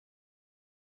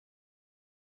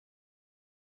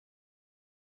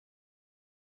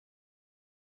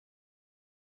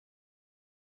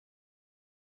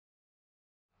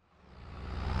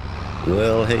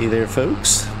Well, hey there,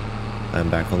 folks.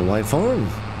 I'm back on the White Farm.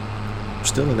 We're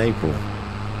still in April.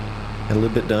 Had a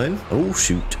little bit done. Oh,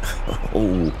 shoot.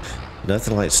 Oh,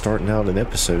 nothing like starting out an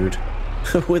episode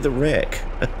with a wreck.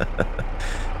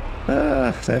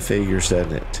 That figures,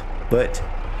 doesn't it? But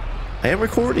I am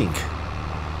recording.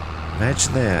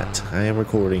 Imagine that. I am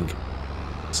recording.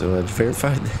 So I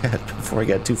verified that before I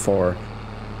got too far.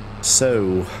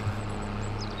 So,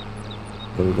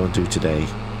 what are we going to do today?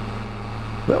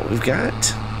 Well, we've got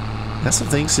some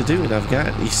things to do, and I've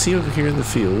got, you see over here in the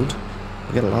field,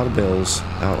 I've got a lot of bells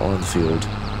out on the field.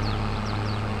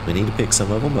 We need to pick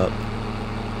some of them up.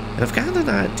 And I've got an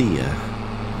idea.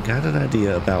 I've got an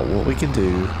idea about what we can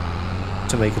do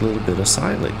to make a little bit of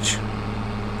silage.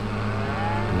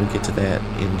 And we'll get to that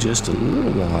in just a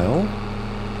little while.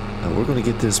 We're going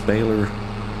to get this baler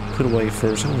put away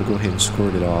first. I'm going to go ahead and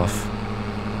squirt it off.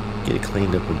 Get it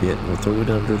cleaned up a bit, and we'll throw it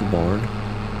under the barn.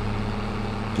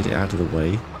 Get it out of the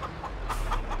way.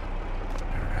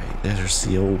 Alright, there's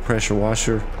the old pressure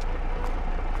washer.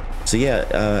 So yeah,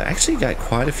 actually got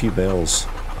quite a few bells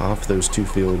off those two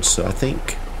fields, so I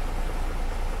think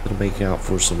it'll make out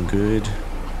for some good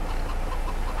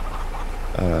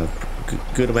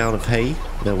amount of hay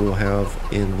that we'll have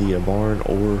in the barn,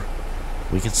 or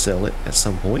we can sell it at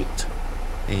some point.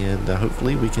 And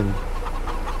hopefully we can,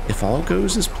 if all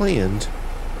goes as planned,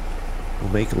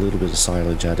 we'll make a little bit of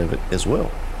silage out of it as well.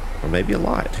 Or maybe a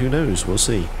lot. Who knows? We'll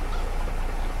see.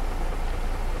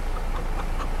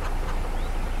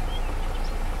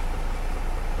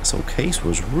 This whole case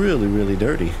was really, really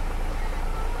dirty.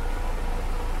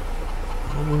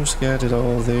 Almost got it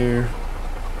all there.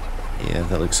 Yeah,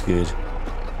 that looks good.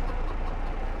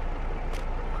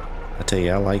 I tell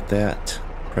you, I like that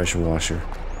pressure washer.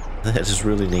 That is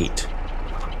really neat.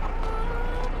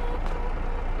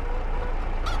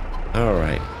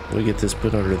 Alright, we'll get this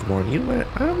put under the barn. You know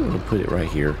what? I'm going to put it right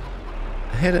here.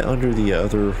 I had it under the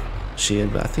other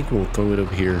shed, but I think we'll throw it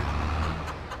over here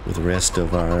with the rest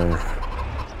of our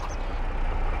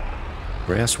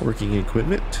brass working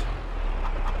equipment.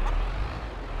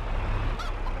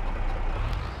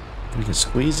 We can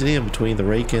squeeze it in between the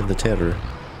rake and the tedder.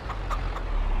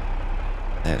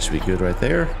 That should be good right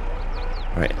there.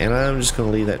 Alright, and I'm just going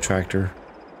to leave that tractor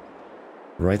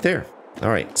right there.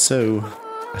 Alright, so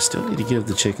I still need to give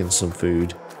the chickens some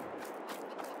food.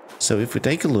 So if we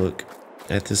take a look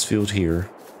at this field here,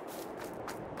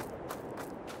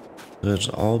 it's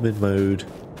all been mowed,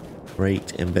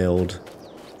 raked, and belled.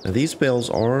 Now these bells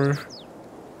are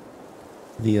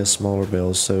the smaller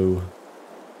bells, so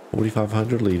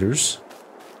 4,500 liters.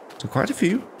 So quite a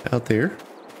few out there.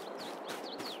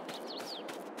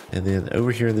 And then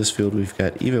over here in this field, we've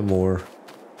got even more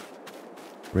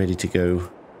ready to go.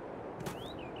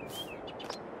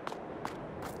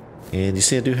 And you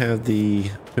see I do have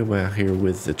the Puma out here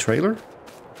with the trailer.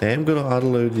 I am going to auto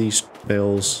load these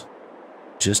bells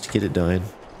just to get it done.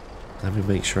 Let me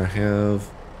make sure I have,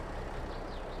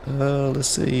 let's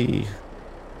see.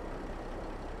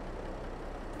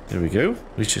 There we go.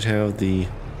 We should have the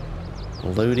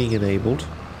loading enabled.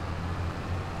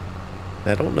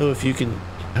 I don't know if you can,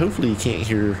 hopefully you can't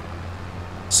hear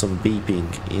some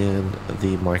beeping in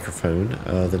the microphone.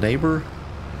 The neighbor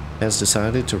has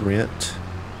decided to rent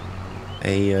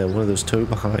one of those tow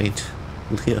behind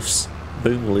lifts,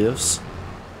 boom lifts,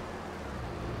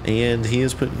 and he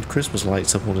is putting Christmas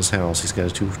lights up on his house. He's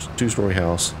got a two-story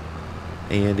house,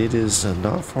 and it is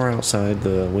not far outside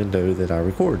the window that I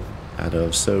record out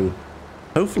of, so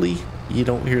hopefully you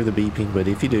don't hear the beeping, but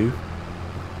if you do,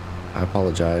 I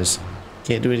apologize.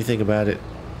 Can't do anything about it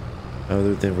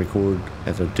other than record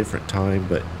at a different time,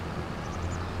 but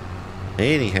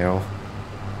anyhow,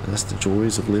 that's the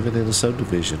joys of living in a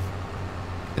subdivision.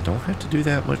 I don't have to do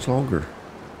that much longer.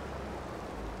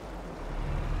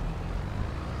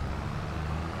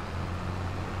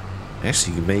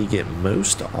 Actually, you may get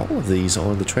most all of these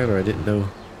on the trailer. I didn't know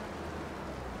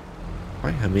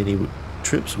quite how many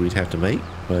trips we'd have to make,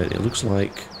 but it looks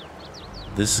like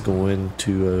this is going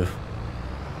to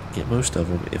get most of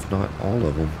them, if not all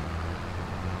of them.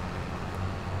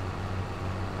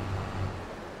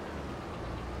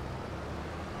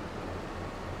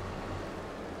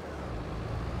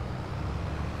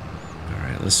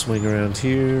 Let's swing around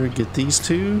here, get these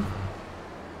two.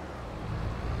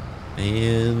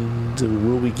 And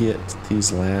will we get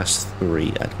these last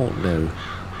three? I don't know.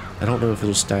 I don't know if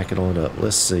it'll stack it on up.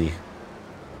 Let's see.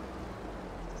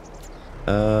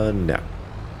 No.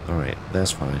 Alright,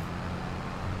 that's fine.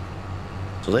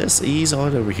 So let's ease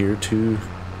on over here to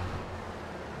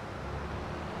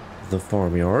the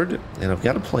farmyard. And I've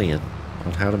got a plan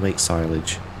on how to make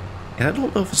silage. And I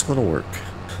don't know if it's going to work.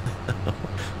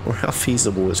 or how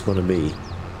feasible it's going to be.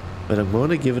 But I'm going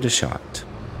to give it a shot.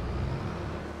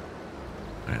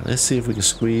 Alright, let's see if we can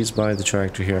squeeze by the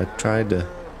tractor here. I tried to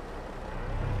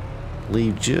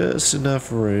leave just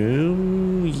enough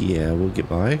room. Yeah, we'll get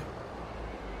by.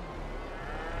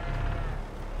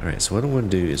 Alright, so what I'm going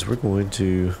to do is we're going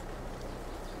to...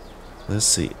 Let's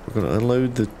see. We're going to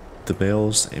unload the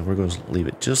bales and we're going to leave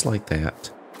it just like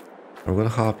that. We're going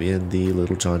to hop in the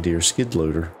little John Deere skid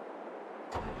loader.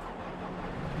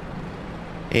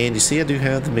 And you see I do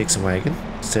have the mixing wagon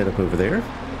set up over there.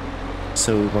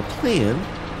 So my plan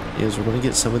is we're going to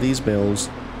get some of these bales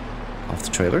off the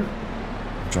trailer,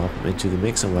 drop them into the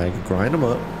mixing wagon, grind them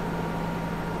up,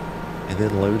 and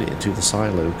then load it into the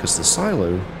silo, because the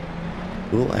silo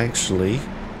will actually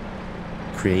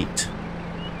create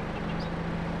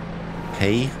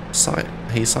hay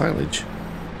silage.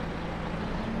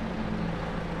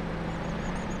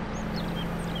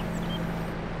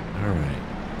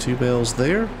 Alright, 2 bales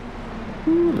there.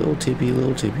 Ooh, little tippy,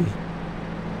 little tippy.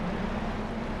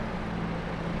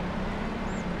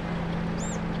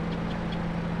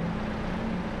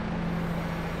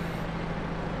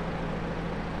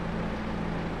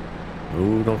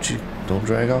 Oh, don't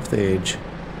drag off the edge.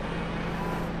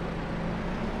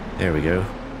 There we go.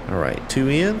 Alright, 2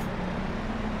 in.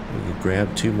 We can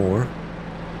grab 2 more.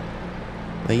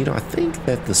 Now, you know, I think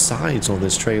that the sides on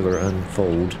this trailer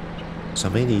unfold, so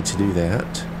I may need to do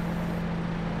that.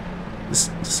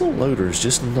 This little loader is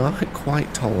just not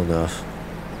quite tall enough.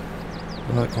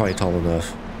 Not quite tall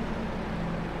enough.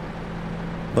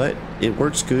 But it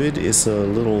works good. It's a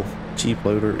little cheap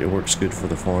loader. It works good for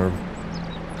the farm.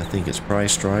 I think it's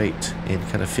priced right and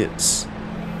kind of fits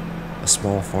a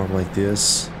small farm like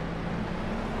this.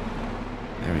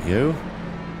 There we go.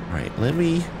 Alright, let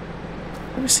me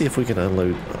see if we can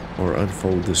unload or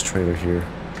unfold this trailer here.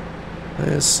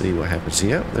 Let's see what happens.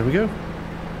 Yep, there we go.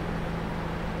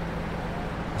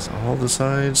 Is all the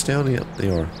sides down? Yep, they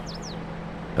are.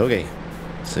 Okay,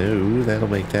 so that'll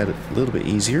make that a little bit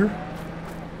easier.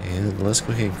 And let's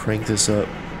go ahead and crank this up.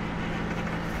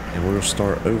 And we'll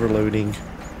start overloading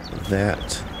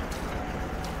that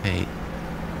hay,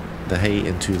 the hay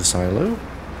into the silo.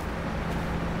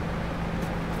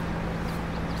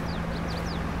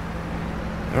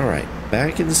 Alright,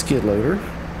 back in the skid loader.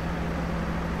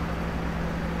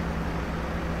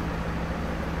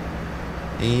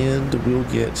 And we'll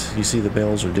get, you see the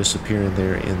bales are disappearing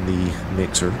there in the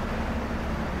mixer.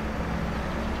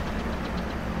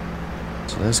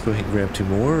 So let's go ahead and grab 2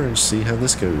 more and see how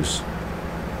this goes.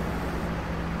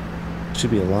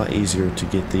 Should be a lot easier to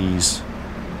get these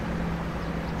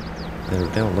that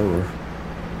are down lower.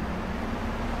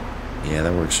 Yeah,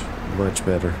 that works much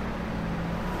better.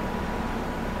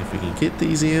 If we can get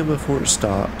these in before it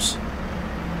stops,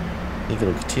 I think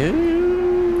it'll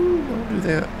continue. Don't do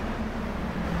that.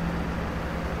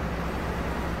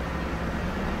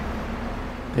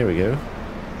 There we go.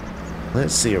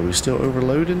 Let's see, are we still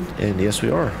overloaded? And yes, we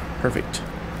are. Perfect.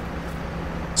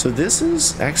 So this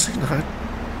is actually not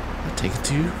taking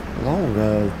too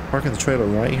long. Parking the trailer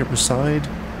right here beside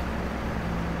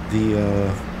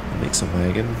the mixing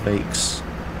wagon makes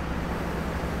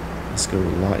this go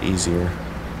a lot easier.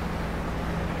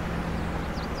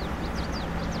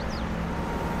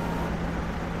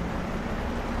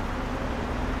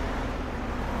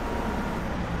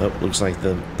 Oh, looks like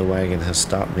the wagon has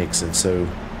stopped mixing, so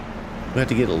we have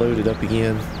to get it loaded up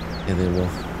again, and then we'll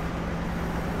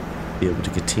be able to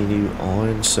continue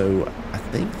on. So I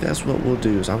think that's what we'll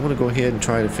do, is I'm going to go ahead and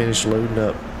try to finish loading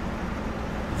up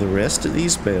the rest of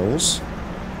these bales,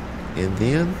 and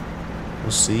then we'll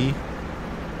see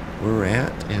where we're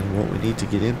at and what we need to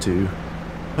get into.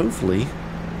 Hopefully.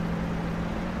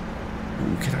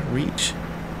 Ooh, can I reach?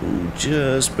 Ooh,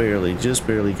 just barely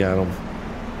got them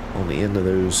on the end of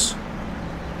those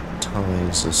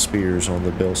tines, the spears on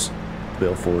the bell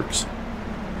forks.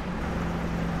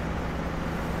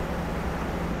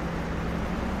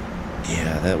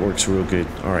 Yeah, that works real good.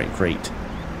 Alright, great.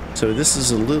 So this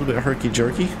is a little bit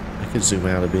herky-jerky. I could zoom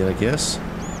out a bit, I guess.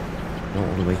 I don't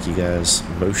want to make you guys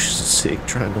motion sick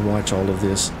trying to watch all of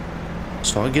this.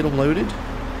 So I'll get them loaded.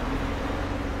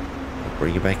 I'll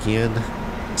bring it back in.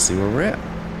 See where we're at.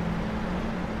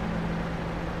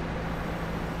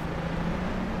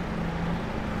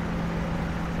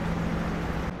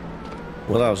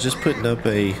 Well, I was just putting up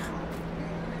the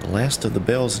last of the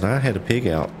bales and I had a pig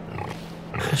out.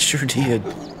 I sure did.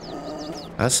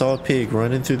 I saw a pig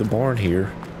running through the barn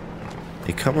here.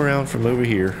 It come around from over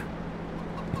here.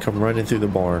 It come running through the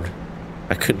barn.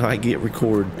 I could not get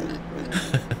record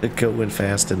going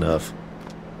fast enough.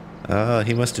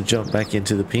 He must have jumped back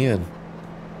into the pen.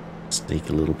 Sneaky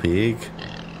little pig.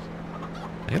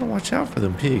 I gotta watch out for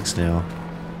them pigs now.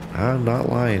 I'm not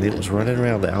lying. It was running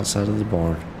around the outside of the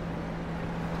barn.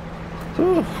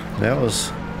 Whew, that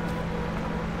was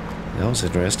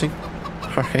interesting.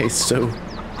 Alright, so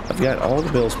I've got all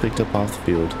the bales picked up off the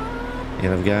field.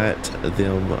 And I've got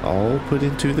them all put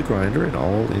into the grinder and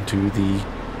all into the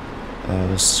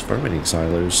fermenting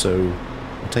silos. So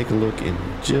we'll take a look in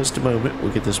just a moment.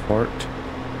 We'll get this parked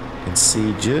and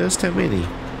see just how many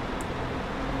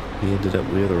we ended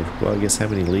up with, or well, I guess how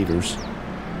many liters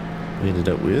we ended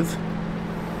up with.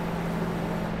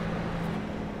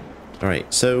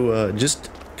 Alright, so just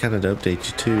kind of to update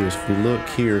you too, if we look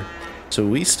here, so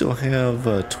we still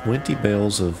have 20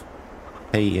 bales of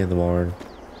hay in the barn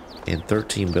and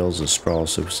 13 bales of straw,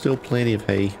 so still plenty of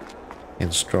hay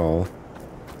and straw.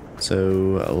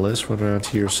 So let's run around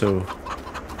here. So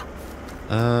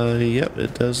yep,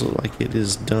 it does look like it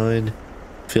is done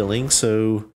filling.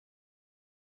 So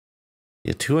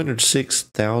yeah,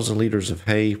 206,000 liters of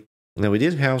hay. Now we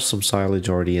did have some silage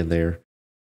already in there,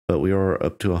 but we are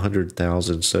up to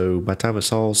 100,000. So by the time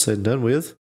it's all said and done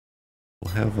with,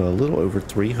 we'll have a little over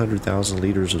 300,000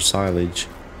 liters of silage.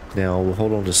 Now we'll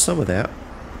hold on to some of that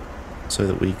so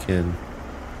that we can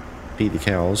feed the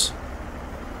cows,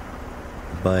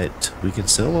 but we can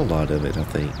sell a lot of it, I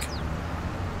think.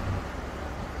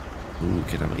 Ooh,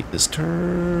 can I make this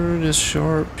turn as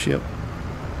sharp? Yep.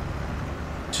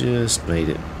 Just made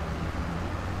it.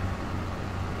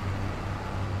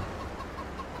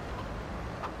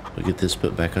 We'll get this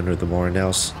put back under the barn.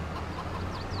 Now,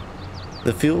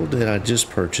 the field that I just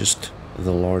purchased,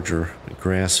 the larger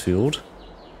grass field,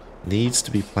 needs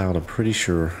to be plowed, I'm pretty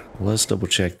sure. Let's double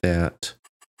check that.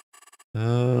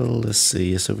 Let's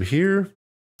see. It's over here.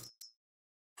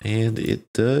 And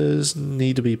it does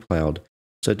need to be plowed.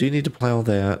 So I do need to plow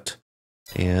that.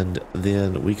 And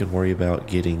then we can worry about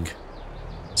getting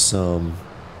some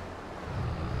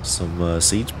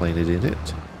seeds planted in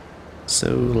it. So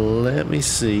let me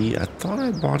see. I thought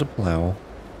I bought a plow.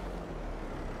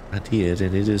 I did,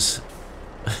 and it is,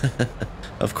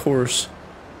 of course,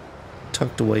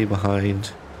 tucked away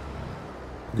behind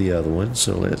the other one.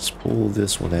 So let's pull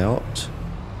this one out.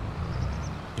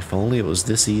 If only it was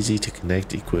this easy to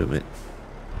connect equipment.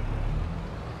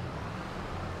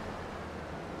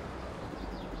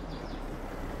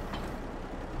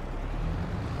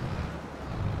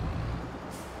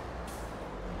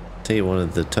 Tell you, one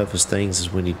of the toughest things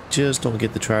is when you just don't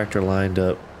get the tractor lined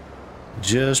up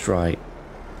just right,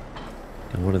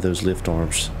 and one of those lift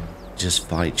arms just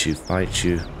fight you.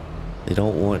 They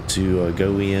don't want to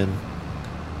go in,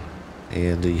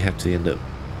 and you have to end up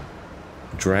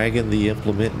dragging the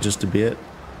implement just a bit,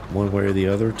 one way or the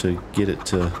other, to get it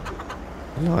to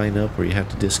line up, or you have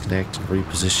to disconnect and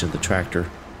reposition the tractor.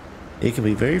 It can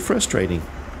be very frustrating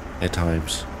at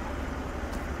times.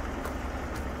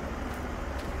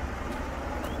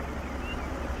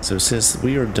 So since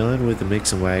we are done with the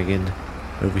mixing wagon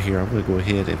over here, I'm going to go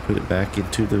ahead and put it back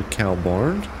into the cow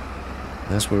barn.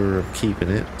 That's where I'm keeping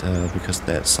it, because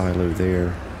that silo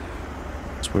there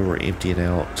is where we're emptying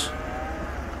out,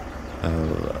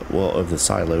 well, of the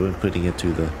silo and putting it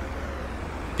to the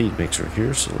feed mixer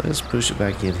here. So let's push it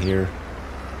back in here.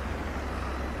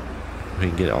 We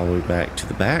can get it all the way back to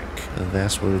the back, and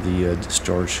that's where the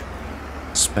discharge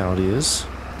spout is.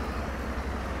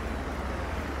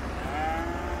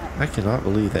 I cannot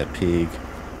believe that pig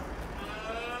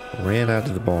ran out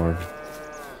of the barn.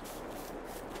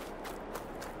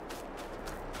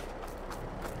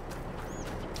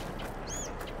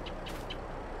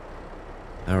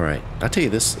 Alright, I tell you,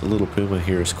 this little Puma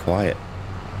here is quiet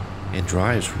and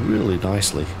drives really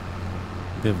nicely.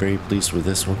 I've been very pleased with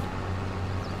this one.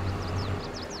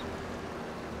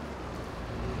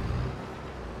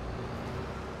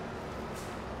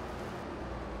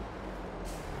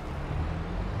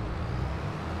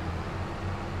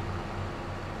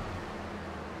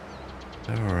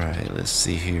 Alright, let's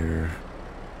see here.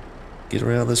 Get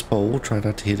around this pole, try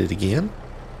not to hit it again.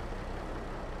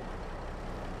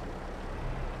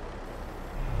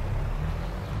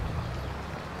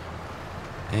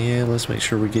 And let's make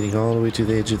sure we're getting all the way to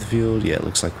the edge of the field. Yeah, it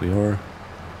looks like we are.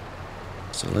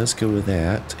 So let's go with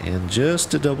that. And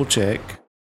just to double check,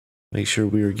 make sure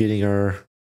we are getting our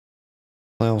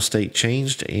plow state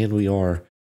changed, and we are.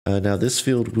 Now this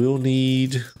field will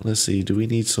need, let's see, do we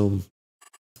need some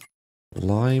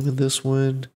lime in this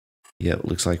one? Yeah, it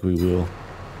looks like we will.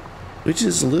 Which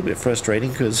is a little bit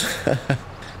frustrating because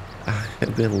I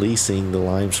have been leasing the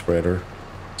lime spreader.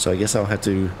 So I guess I'll have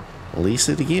to lease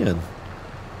it again.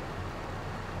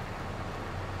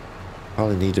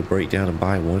 Probably need to break down and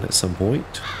buy one at some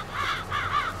point.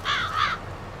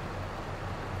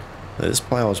 This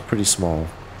plow is pretty small,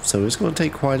 so it's going to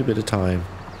take quite a bit of time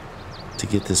to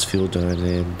get this field done,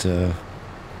 and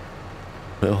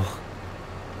well,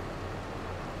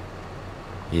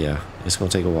 yeah, it's going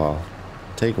to take a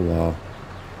while.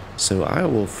 So I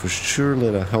will for sure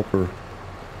let a helper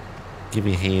give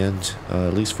me a hand,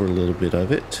 at least for a little bit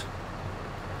of it.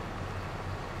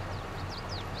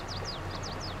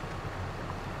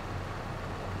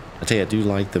 I tell you, I do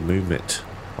like the movement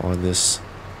on this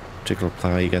particular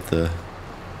plow. You got the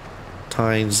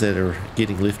tines that are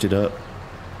getting lifted up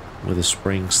with the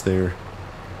springs there.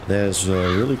 That is a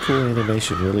really cool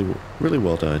animation, really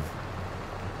well done.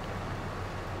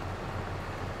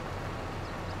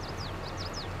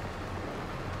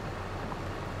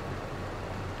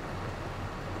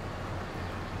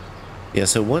 Yeah,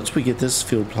 so once we get this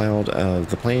field plowed,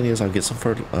 the plan is I'll get some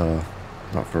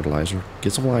not fertilizer,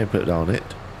 get some lime put on it,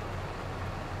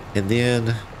 and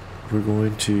then we're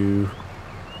going to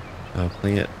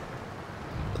plant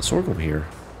sorghum here.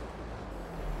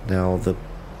 Now the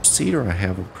seeder I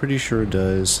have, I'm pretty sure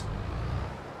does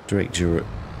direct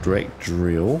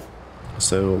drill,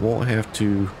 so I won't have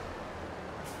to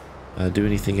do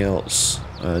anything else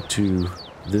to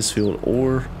this field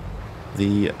or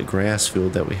the grass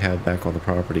field that we have back on the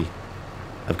property.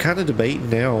 I'm kind of debating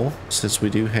now, since we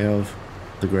do have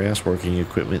the grass working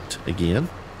equipment again,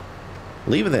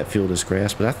 leaving that field as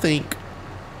grass, but I think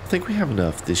we have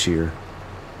enough this year.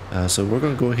 So we're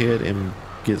going to go ahead and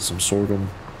get some sorghum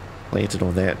planted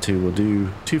on that too. We'll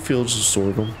do 2 fields of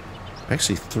sorghum,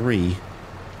 actually 3.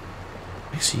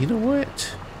 Actually, you know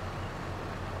what?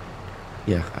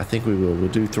 Yeah, I think we will. We'll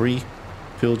do 3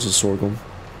 fields of sorghum.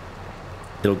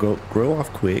 It'll grow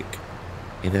off quick,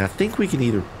 and then I think we can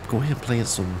either go ahead and plant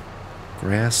some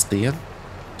grass then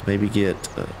to maybe get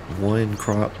 1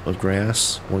 crop of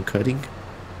grass, 1 cutting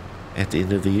at the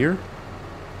end of the year,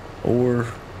 or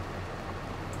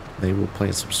maybe we'll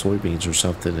plant some soybeans or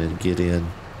something and get in.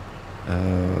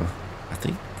 I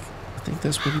think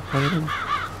that's what we're planning.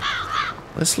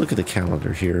 Let's look at the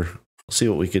calendar here. See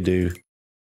what we could do.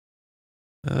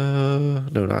 No,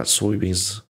 not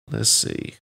soybeans. Let's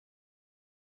see.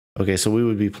 Okay, so we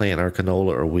would be planting our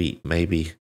canola or wheat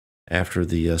maybe after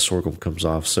the sorghum comes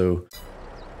off. So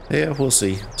yeah, we'll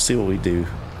see what we do.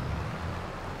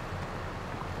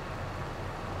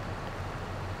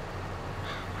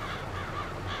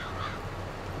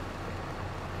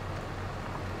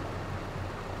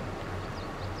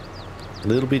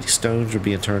 Little bitty stones are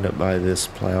being turned up by this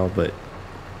plow, but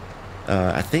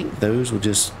I think those will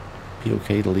just be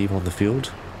okay to leave on the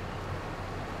field.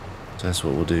 So that's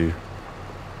what we'll do.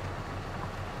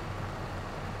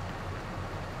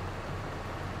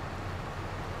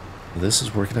 This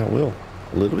is working out well.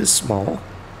 A little bit small.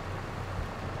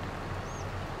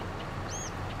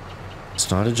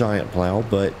 It's not a giant plow,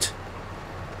 but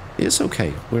it's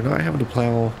okay. We're not having to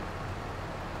plow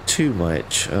too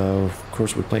much. Of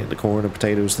course, we plant the corn and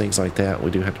potatoes, things like that. We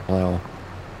do have to plow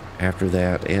after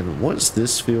that. And once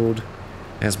this field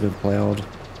has been plowed,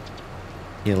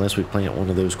 unless we plant one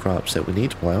of those crops that we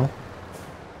need to plow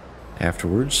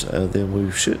afterwards, then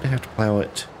we shouldn't have to plow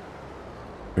it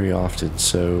very often.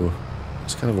 So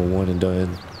it's kind of a one and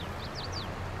done.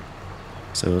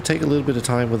 So it'll take a little bit of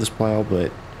time with this plow,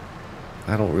 but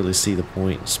I don't really see the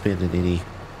point in spending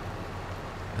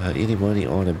any money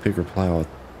on a bigger plow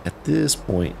at this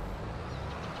point.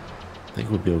 I think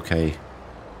we'll be okay.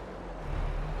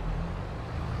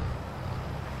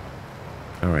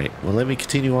 Alright, well, let me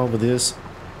continue on with this.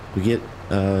 We get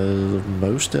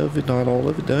most of it, not all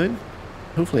of it done.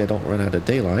 Hopefully I don't run out of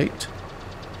daylight.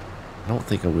 I don't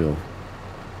think I will.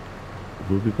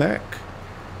 We'll be back.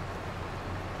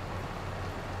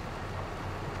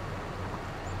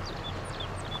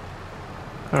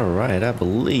 Alright, I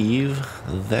believe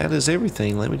that is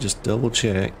everything. Let me just double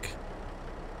check.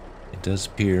 It does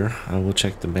appear. I will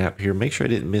check the map here. Make sure I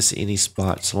didn't miss any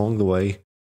spots along the way.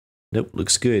 Nope,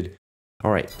 looks good.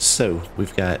 Alright, so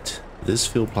we've got this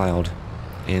field plowed,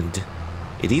 and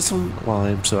it needs some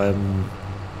lime, so I'm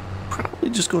probably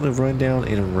just going to run down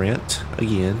and rent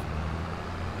again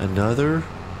another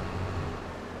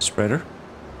spreader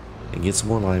and get some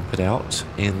more lime put out,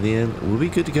 and then we'll be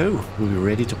good to go. We'll be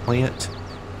ready to plant.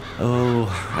 Oh,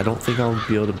 I don't think I'll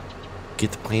be able to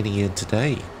get the planting in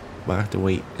today. Might have to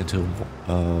wait until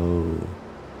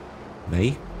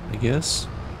May, I guess.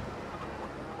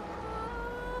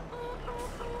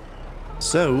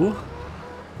 So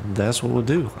that's what we'll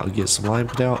do. I'll get some lime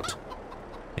put out,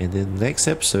 and then the next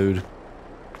episode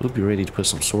we'll be ready to put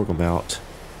some sorghum out,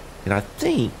 and I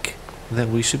think that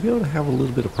we should be able to have a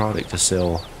little bit of product to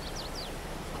sell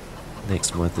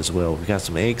next month as well. We got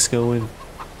some eggs going,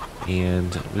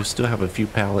 And we still have a few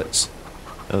pallets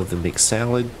of the mixed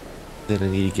salad that I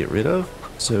need to get rid of.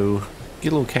 So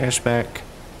get a little cash back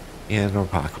in our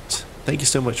pockets. Thank you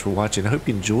so much for watching. I hope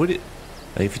you enjoyed it.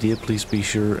 If you did, please be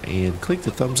sure and click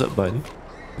the thumbs up button.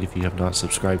 If you have not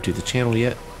subscribed to the channel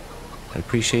yet, I'd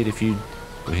appreciate if you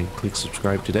go ahead and click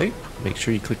subscribe today. Make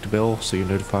sure you click the bell so you're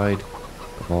notified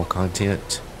of all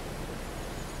content.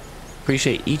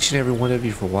 Appreciate each and every one of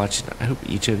you for watching. I hope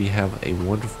each of you have a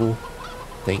wonderful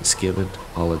Thanksgiving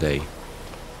holiday.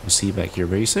 We'll see you back here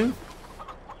very soon.